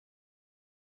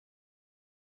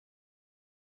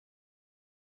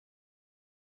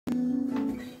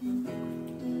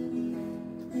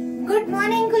Good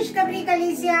morning खुशखबरी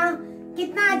कलीसिया।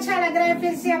 कितना अच्छा लग रहा है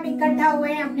फिर से हम इकट्ठा हुए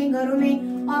हैं अपने घरों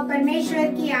में और परमेश्वर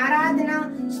की आराधना,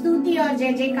 स्तुति और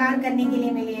जय जयकार करने के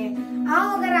लिए मिले हैं।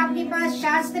 आओ, अगर आपके पास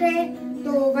शास्त्र है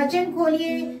तो वचन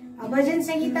खोलिए। भजन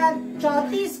संहिता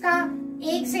 34 का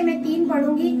 1 से मैं 3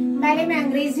 पढ़ूंगी। पहले मैं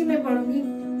अंग्रेजी में पढ़ूंगी।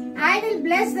 I will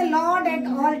bless the Lord at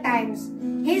all times.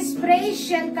 His praise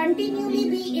shall continually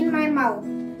be in my mouth.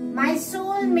 My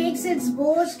soul makes its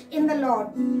boast in the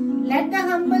Lord. Let the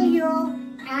humble hear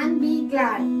and be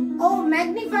glad. Oh,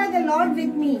 magnify the Lord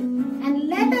with me and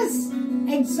let us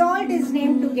exalt His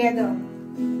name together.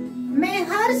 मैं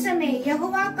हर समय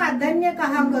यहोवा का धन्य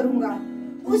कहा करूंगा,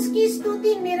 उसकी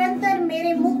स्तुति निरंतर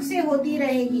मेरे मुख से होती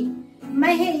रहेगी।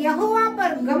 मैं यहोवा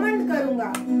पर घमंड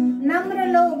करूंगा, नम्र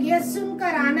लोग यह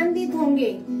सुनकर आनंदित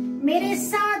होंगे। मेरे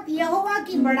साथ यहोवा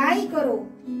की बड़ाई करो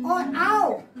और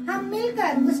आओ हम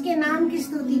मिलकर उसके नाम की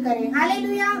स्तुति करें।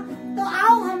 हालेलुया। तो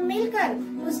आओ हम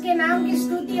मिलकर उसके नाम की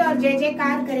स्तुति और जय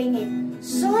जयकार करेंगे।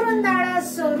 सोरुंदाड़ा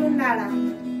सोरुंदाड़ा।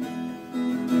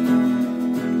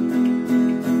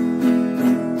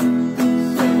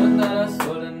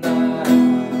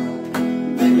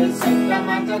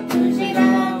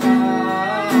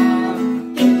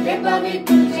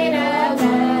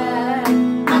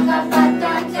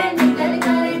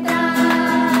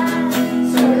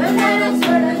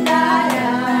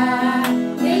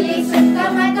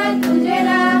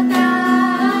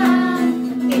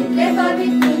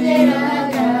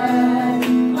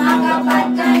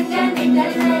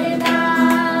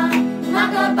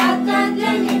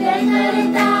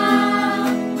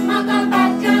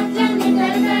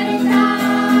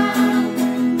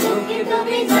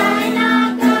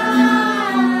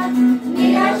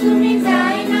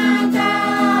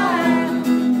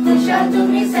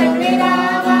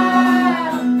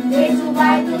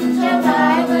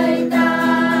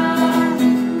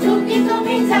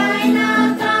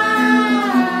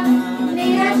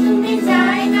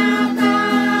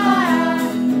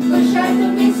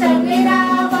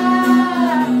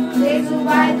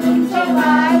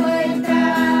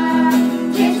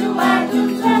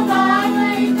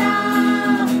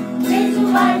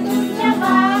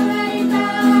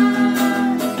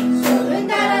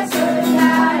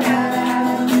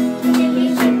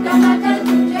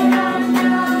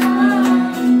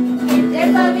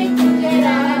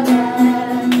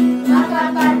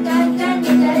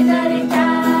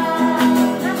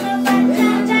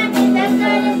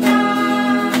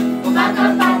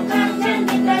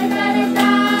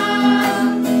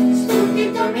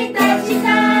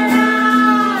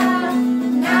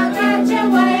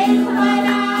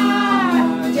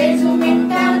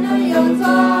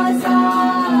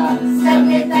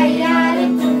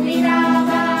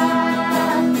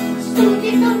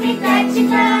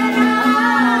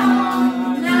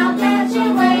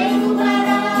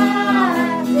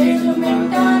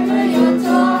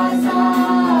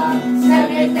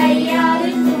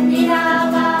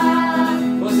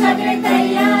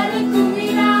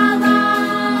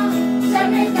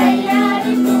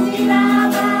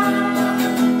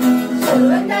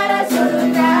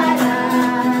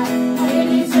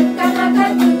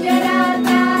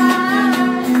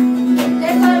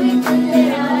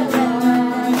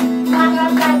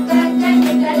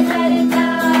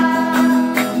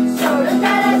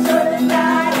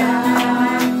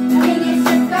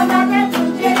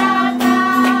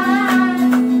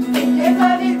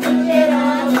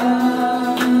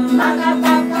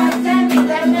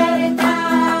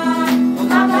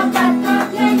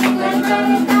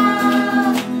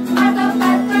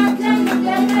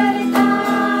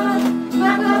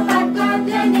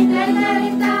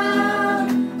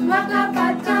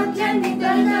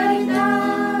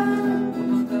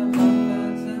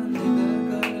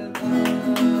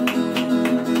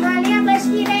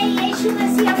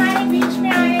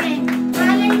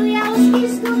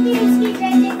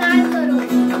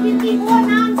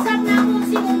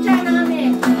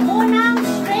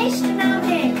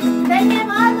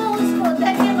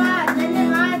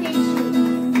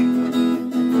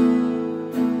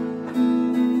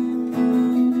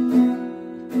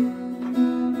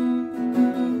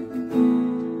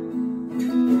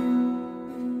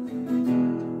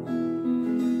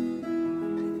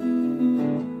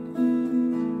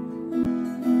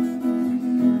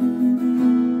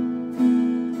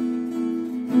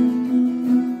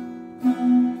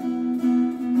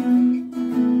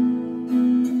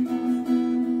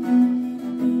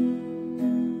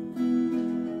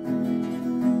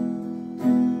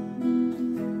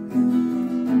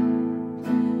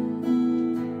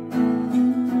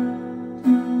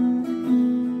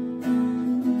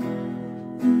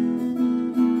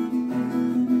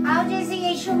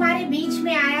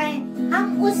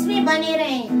 बने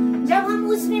रहें। जब हम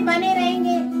उसमें बने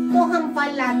रहेंगे तो हम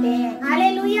फल लाते हैं।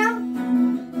 हालेलुया।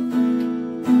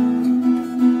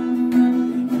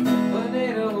 बने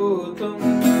रहो तुम,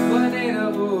 बने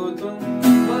रहो तुम,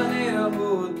 बने रहो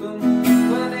तुम,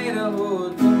 बने रहो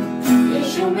तुम,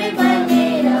 यीशु में बने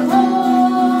रहो,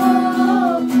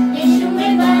 यीशु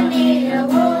में बने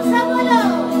रहो। सब बोलो,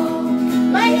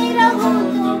 बने रहो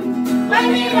तुम,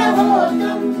 बने रहो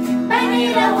तुम, बने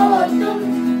रहो तुम,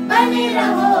 बने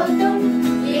रहो तुम,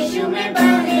 यीशु में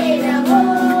बने रहो,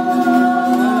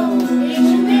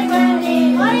 यीशु में बने।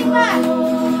 और एक बार,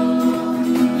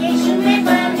 यीशु में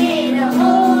बने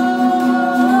रहो,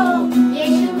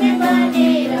 यीशु में बने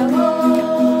रहो।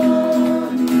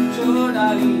 जो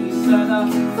डाली सदा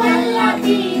फल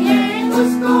लाती है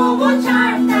उसको वो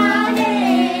छांटता है,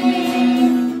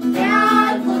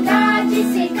 प्यार खुदा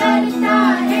जिसे करता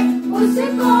है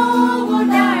उसको वो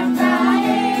डांटता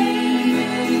है।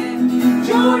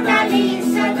 जो डाली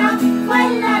सदा फल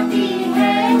लाती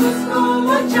है उसको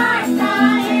वो छांटता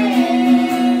है,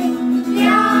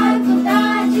 प्यार खुदा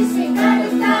जिसे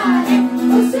करता है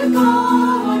उसको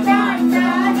वो डांटता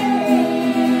है।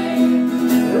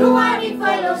 रूहानी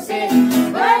फलों से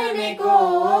भरने को,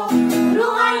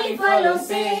 रूहानी फलों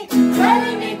से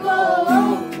भरने को,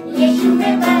 यीशु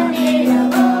में बने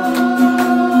रहो,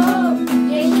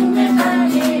 यीशु में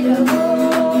बने रहो,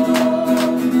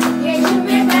 यीशु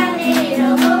में बने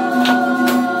रहो,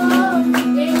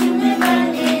 यीशु में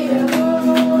बने रहो।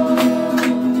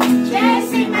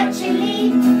 जैसे मछली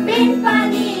बिन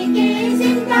पानी के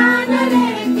जिंदा न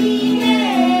रहती है,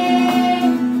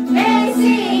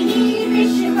 वैसे ही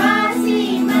विश्वासी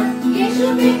मन यीशु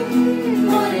बिन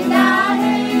मुर्दा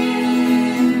है।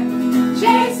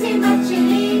 जैसे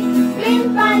मछली बिन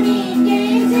पानी के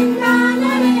जिंदा न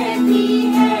रहती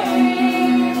है,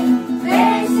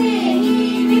 वैसे ही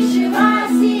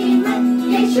विश्वासी मन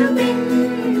यीशु बिन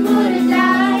मुर्दा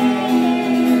है।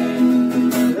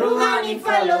 रूहानी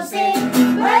फलों से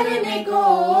भरने को,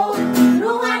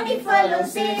 रूहानी फलों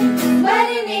से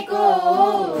भरने को,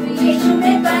 यीशु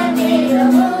में बने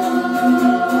रहो,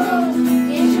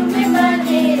 यीशु में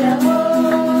बने रहो,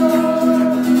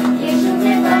 यीशु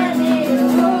में बने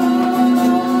रहो,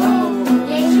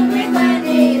 यीशु में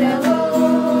बने रहो।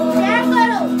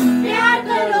 प्यार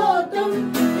करो तुम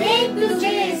एक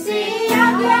दूसरे से,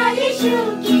 आज्ञा यीशु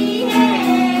की है।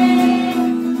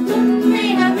 तुम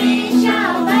में हमेशा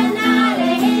बना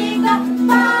रहेगा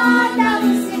वादा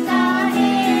उसका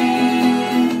है।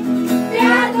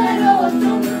 प्यार करो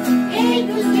तुम एक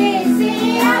दूसरे से,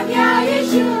 आज्ञा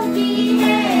यीशु की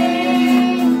है।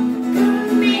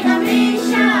 तुम में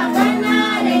हमेशा बना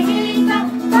रहेगा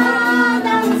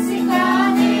वादा उसका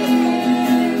है।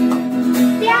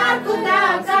 प्यार खुदा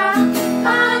का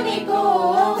पाने को,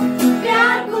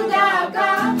 प्यार खुदा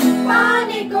का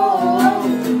पाने को,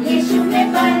 यीशु में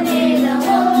बने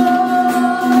रहो,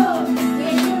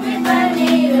 यीशु में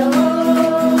बने रहो,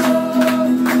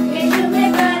 यीशु में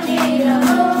बने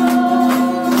रहो,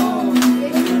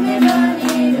 यीशु में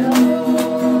बने रहो।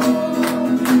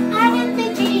 अनंत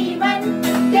जीवन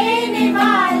देने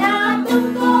वाला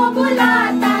तुमको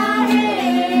बुलाता है,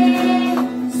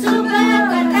 सुबह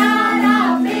का तारा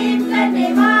प्रेम करने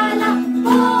वाला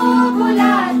वो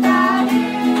बुलाता है।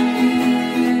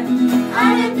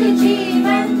 अनंत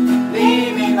जीवन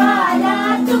देने वाला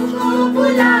तुमको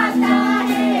बुलाता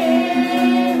है,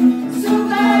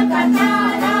 सुबह का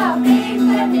तारा प्रेम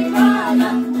करने वाला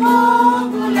वो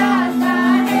बुलाता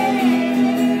है।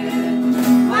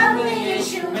 मग्न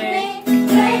यीशु में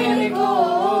रहने को,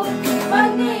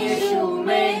 मग्न यीशु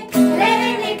में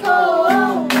रहने को,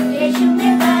 यीशु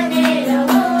में बने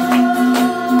रहो,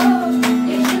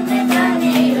 यीशु में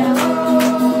बने रहो,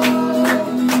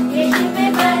 यीशु में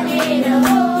बने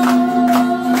रहो,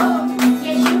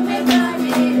 यीशु में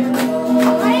बने रहो।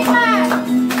 एक बार,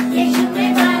 यीशु में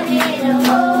बने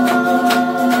रहो,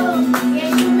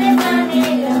 यीशु में बने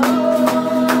रहो,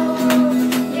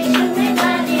 यीशु में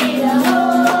बने रहो,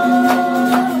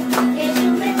 यीशु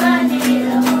में बने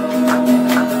रहो,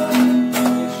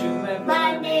 यीशु में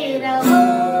बने रहो,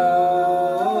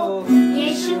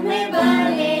 यीशु में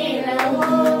बने रहो।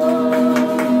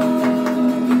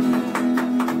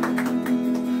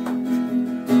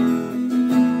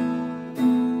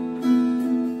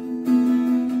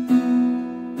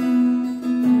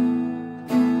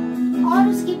 और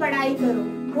उसकी पढ़ाई करो,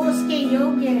 वो उसके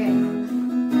योग्य है।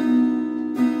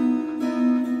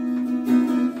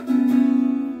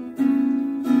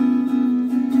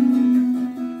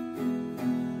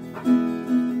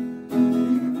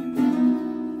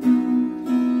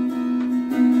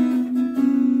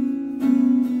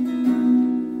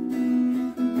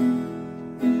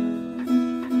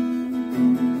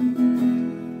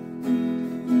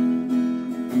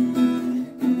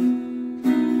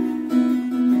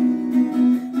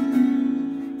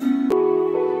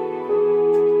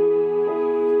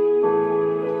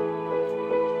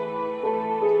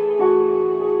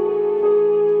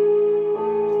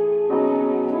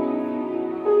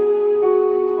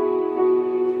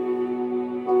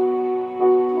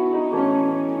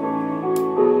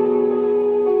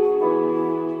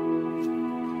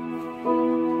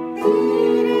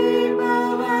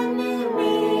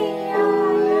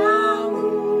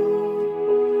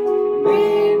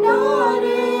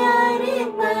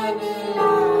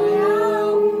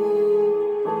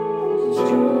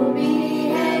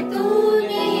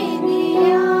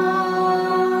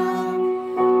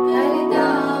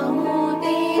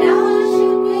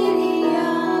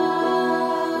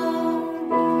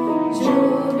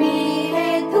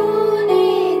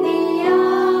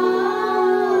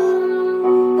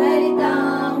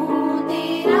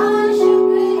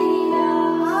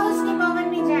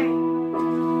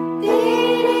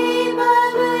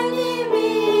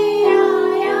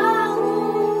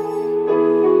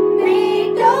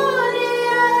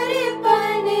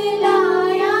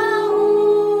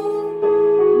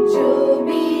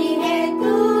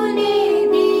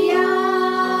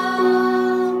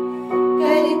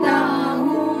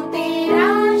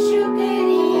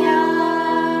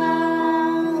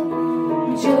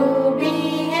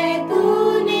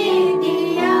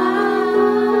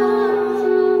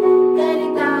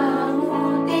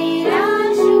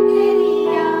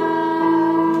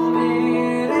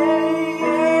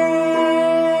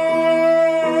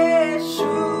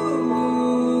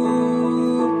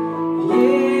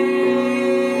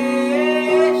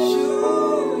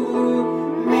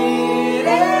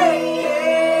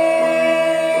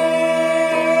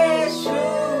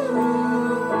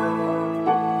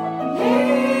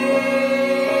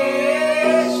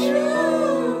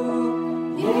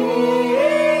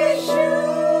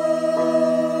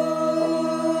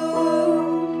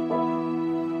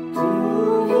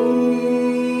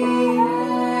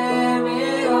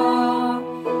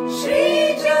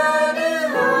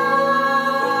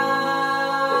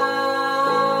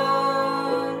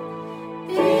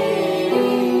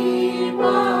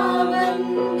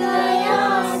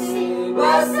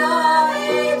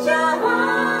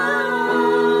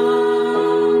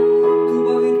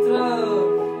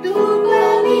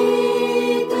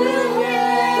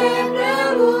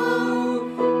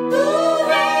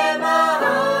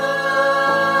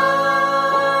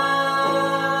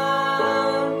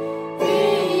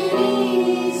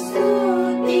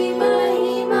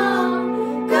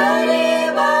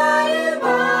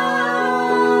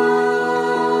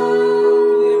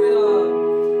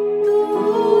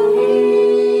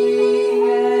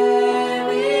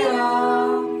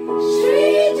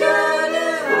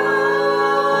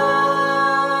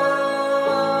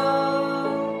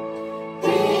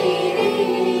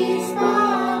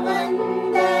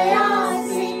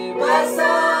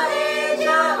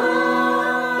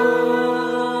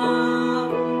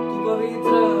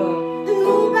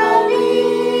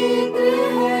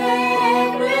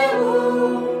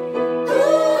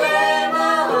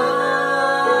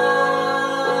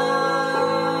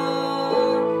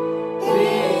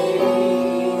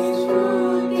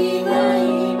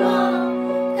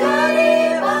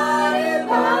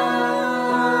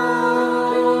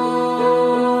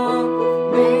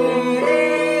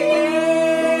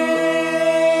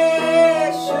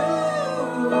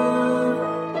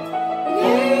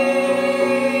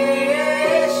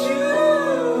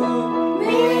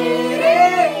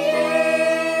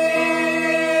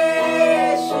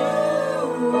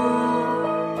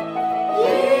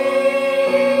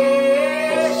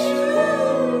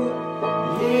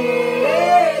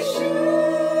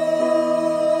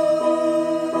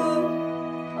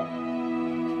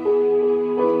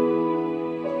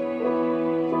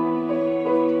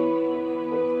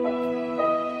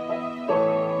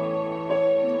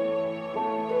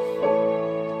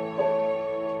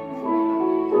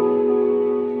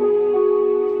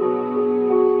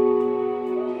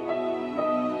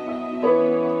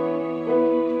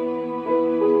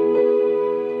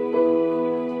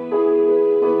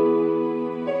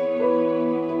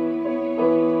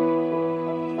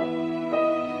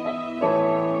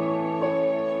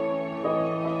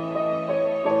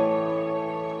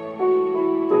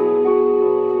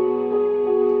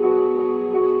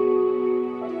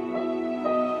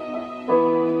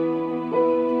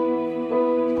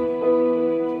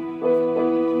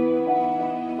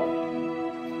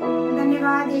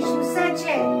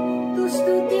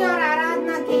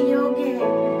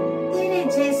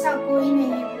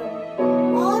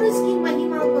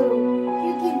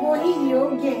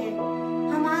 योग्य है,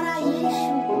 हमारा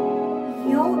यीशु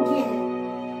योग्य है।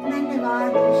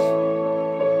 धन्यवाद यीशु।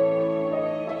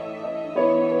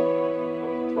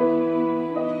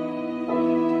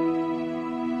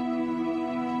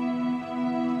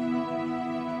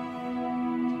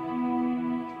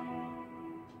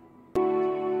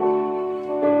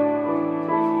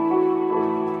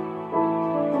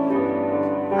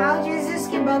 आओ जैसे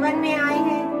उसके भवन में आए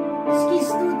हैं, उसकी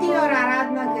स्तुति और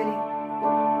आराधना करें।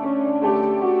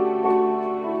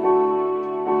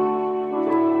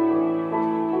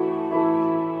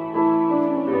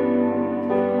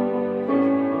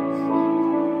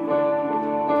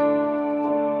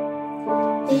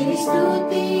 तेरी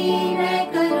स्तुति मैं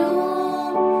करूं,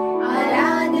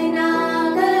 आराधना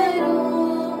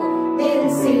करूं दिल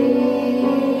से,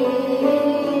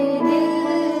 दिल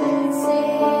से।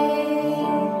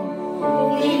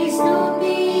 तेरी स्तुति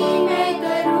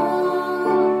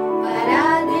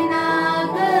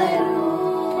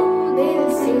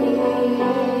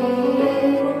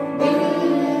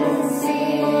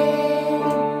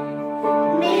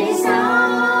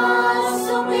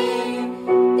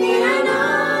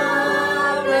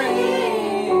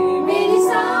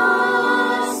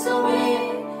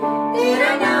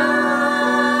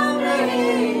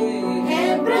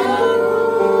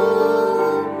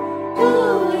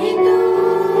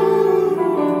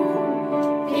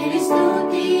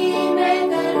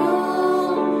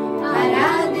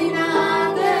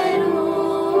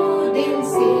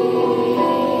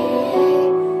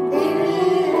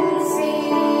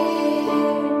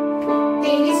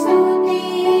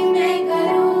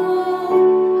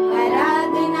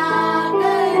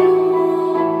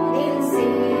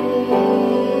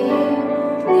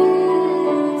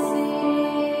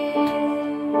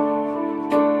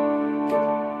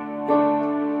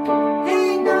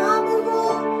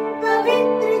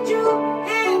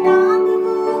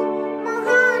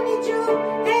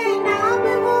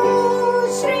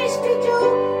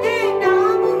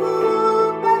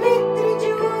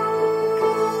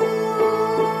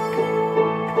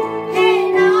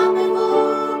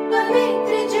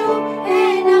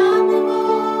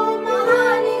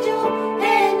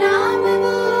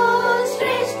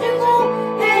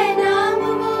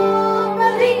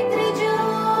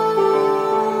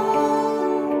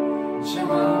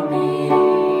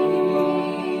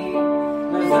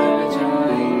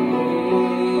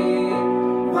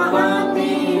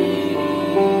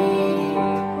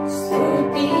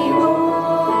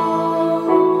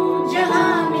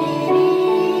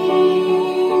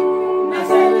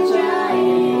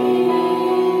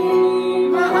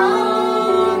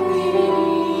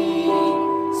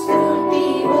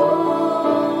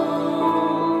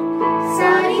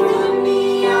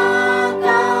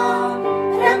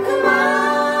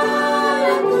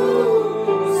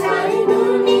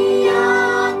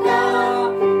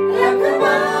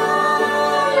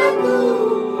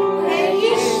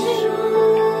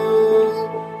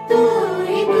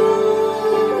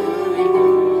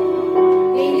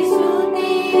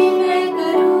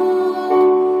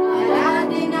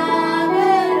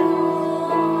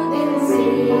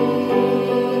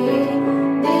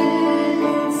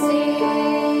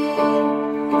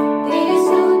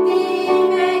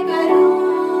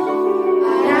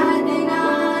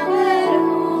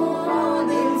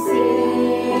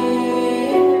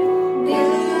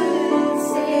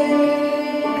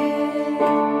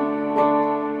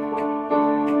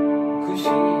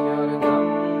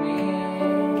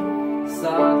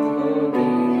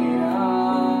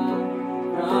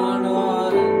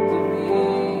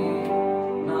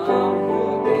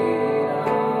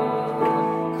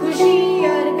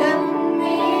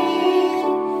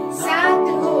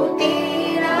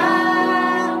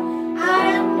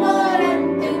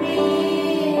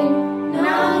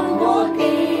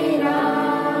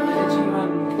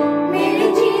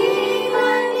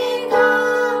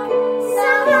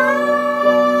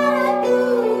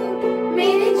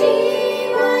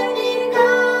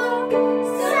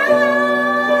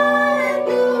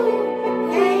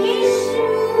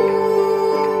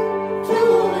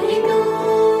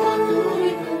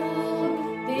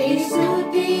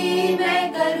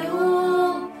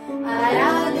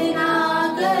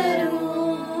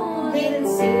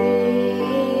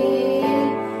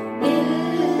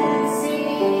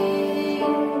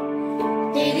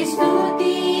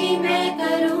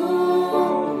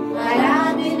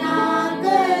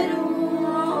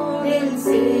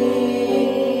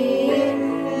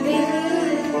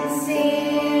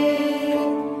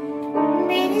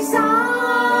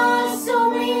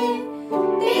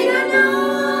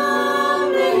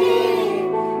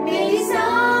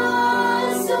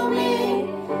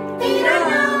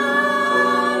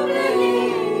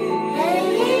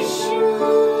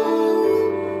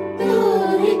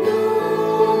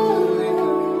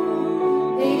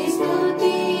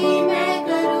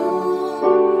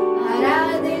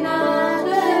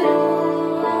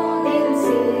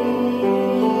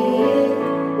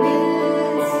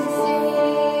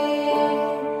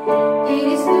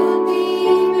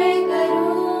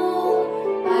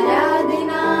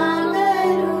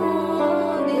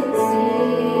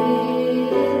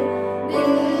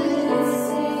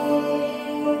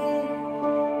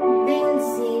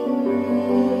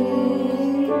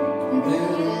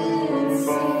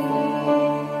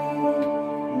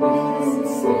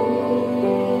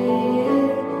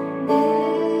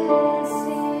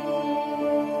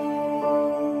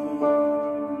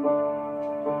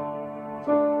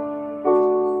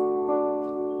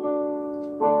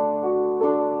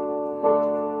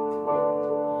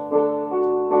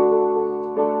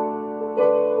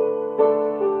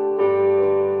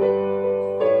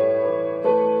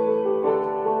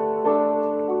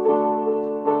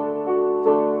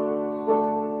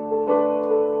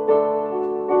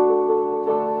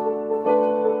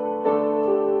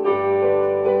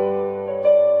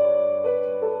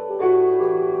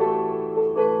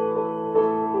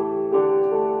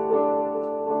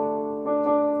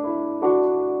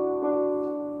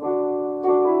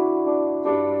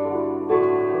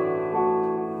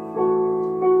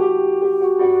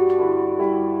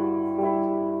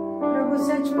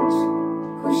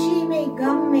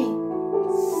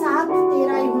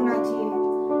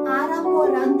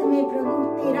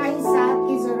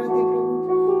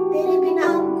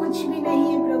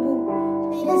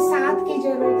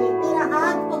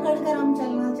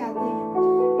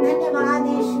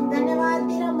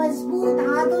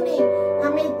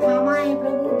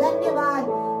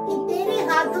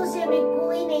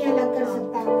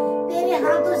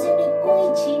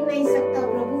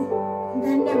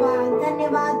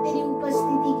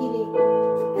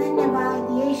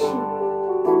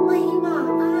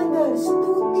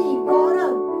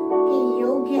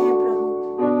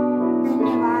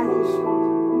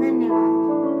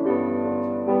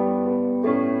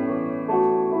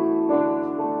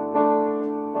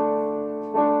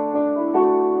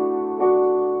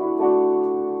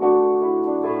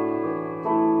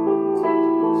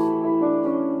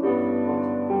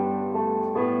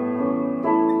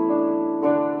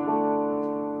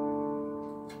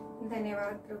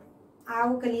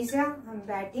आओ कलीसिया हम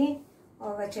बैठे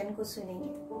और वचन को सुनेंगे।